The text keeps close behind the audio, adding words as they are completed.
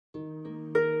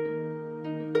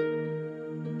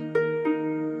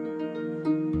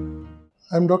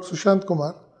I am Dr. Sushant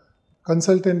Kumar,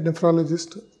 Consultant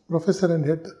Nephrologist, Professor and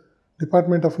Head,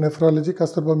 Department of Nephrology,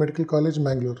 Kasturba Medical College,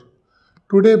 Mangalore.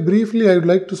 Today, briefly, I would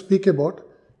like to speak about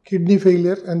kidney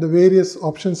failure and the various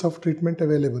options of treatment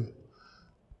available.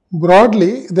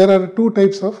 Broadly, there are two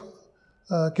types of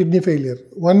kidney failure.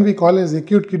 One we call as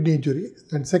acute kidney injury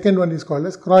and second one is called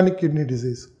as chronic kidney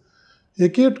disease.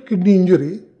 Acute kidney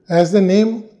injury, as the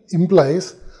name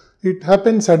implies, it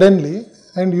happens suddenly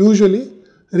and usually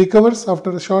recovers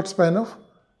after a short span of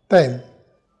time.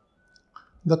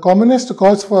 The commonest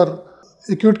cause for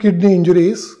acute kidney injury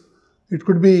is, it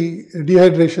could be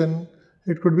dehydration,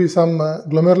 it could be some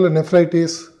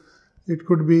glomerulonephritis, it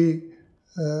could be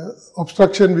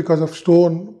obstruction because of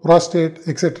stone, prostate,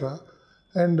 etc.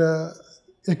 And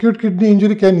acute kidney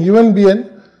injury can even be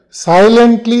an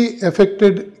silently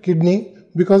affected kidney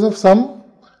because of some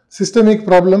systemic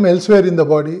problem elsewhere in the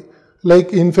body,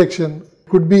 like infection,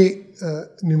 could be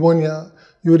pneumonia,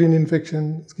 urine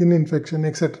infection, skin infection,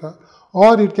 etc.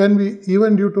 Or it can be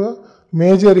even due to a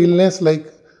major illness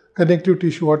like connective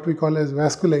tissue, what we call as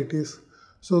vasculitis.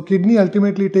 So kidney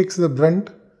ultimately takes the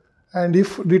brunt, and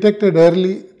if detected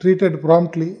early, treated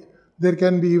promptly, there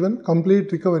can be even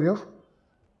complete recovery of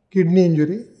kidney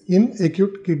injury in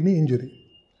acute kidney injury.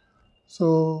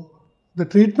 So the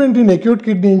treatment in acute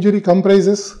kidney injury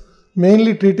comprises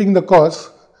mainly treating the cause,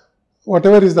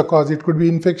 whatever is the cause. It could be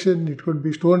infection, it could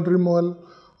be stone removal,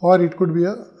 or it could be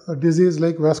a disease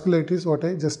like vasculitis, what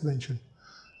I just mentioned.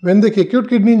 When the acute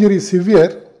kidney injury is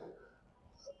severe,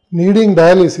 needing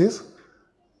dialysis,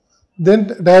 then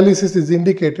dialysis is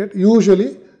indicated,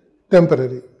 usually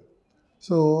temporary.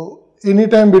 So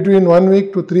anytime between 1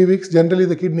 week to 3 weeks, generally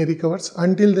the kidney recovers.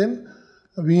 Until then,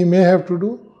 we may have to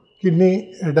do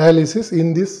kidney dialysis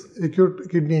in this acute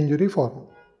kidney injury form.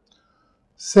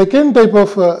 Second type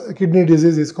of kidney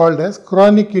disease is called as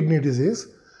chronic kidney disease.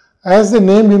 As the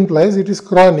name implies, it is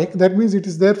chronic. That means it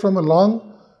is there from a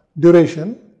long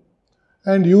duration.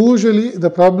 And usually the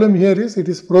problem here is it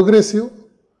is progressive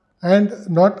and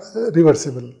not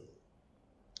reversible.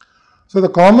 So the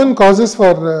common causes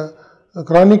for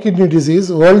chronic kidney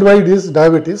disease worldwide is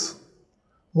diabetes,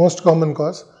 most common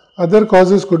cause. Other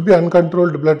causes could be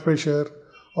uncontrolled blood pressure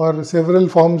or several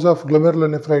forms of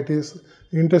glomerulonephritis,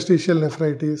 interstitial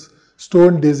nephritis,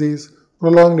 stone disease,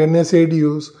 prolonged NSAID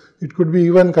use. It could be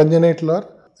even congenital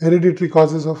or hereditary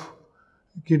causes of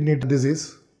kidney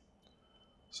disease.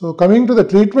 So coming to the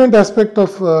treatment aspect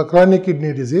of chronic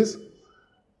kidney disease,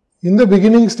 in the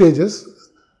beginning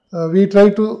stages, we try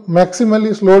to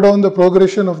maximally slow down the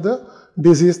progression of the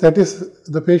disease, that is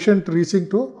the patient reaching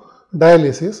to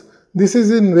dialysis. This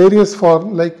is in various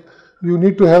forms, like you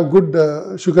need to have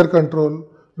good sugar control,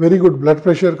 very good blood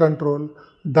pressure control,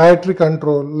 dietary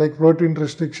control like protein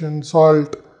restriction,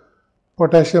 salt,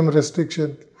 potassium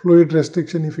restriction, fluid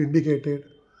restriction if indicated,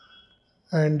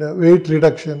 and weight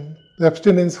reduction,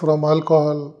 abstinence from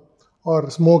alcohol or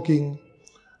smoking,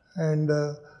 and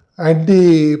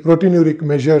anti-proteinuric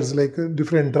measures like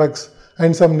different drugs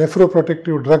and some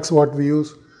nephroprotective drugs what we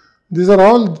use. These are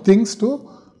all things to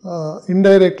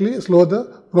indirectly slow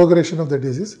the progression of the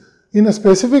disease. In a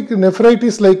specific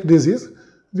nephritis like disease,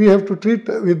 we have to treat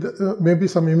with maybe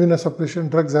some immunosuppression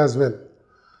drugs as well.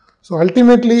 So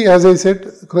ultimately, as I said,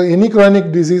 any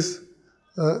chronic disease,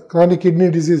 chronic kidney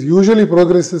disease usually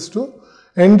progresses to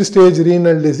end stage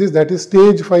renal disease, that is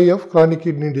stage 5 of chronic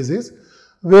kidney disease,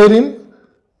 wherein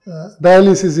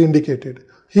dialysis is indicated.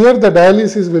 Here the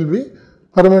dialysis will be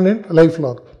permanent,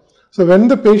 lifelong. So when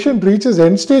the patient reaches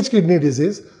end stage kidney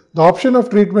disease, the option of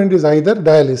treatment is either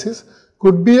dialysis,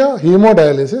 could be a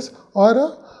hemodialysis or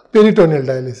a peritoneal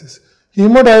dialysis.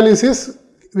 Hemodialysis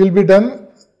will be done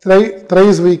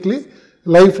thrice weekly,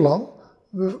 lifelong,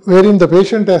 wherein the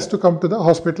patient has to come to the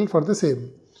hospital for the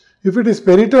same. If it is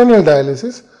peritoneal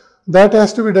dialysis, that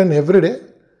has to be done every day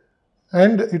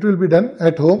and it will be done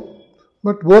at home,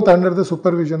 but both under the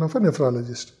supervision of a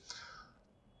nephrologist.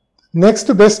 Next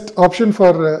best option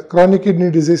for chronic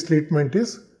kidney disease treatment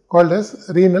is called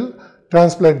as renal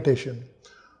transplantation.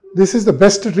 This is the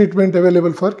best treatment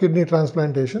available for kidney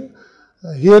transplantation.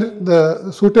 Here the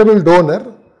suitable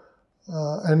donor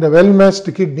and a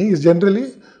well-matched kidney is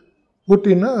generally put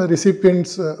in a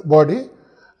recipient's body,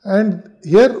 and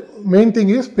here main thing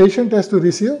is patient has to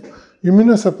receive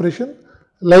immunosuppression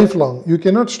lifelong. You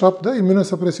cannot stop the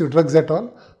immunosuppressive drugs at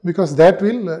all because that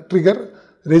will trigger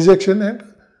rejection and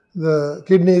the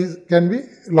kidney can be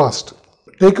lost.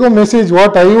 Take home message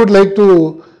what I would like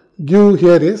to give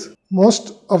here is,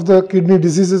 most of the kidney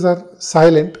diseases are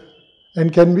silent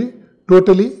and can be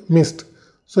totally missed.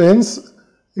 So hence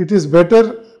it is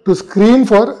better to screen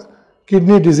for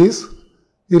kidney disease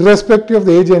irrespective of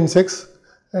the age and sex,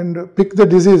 and pick the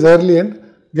disease early and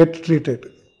get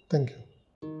treated. Thank you.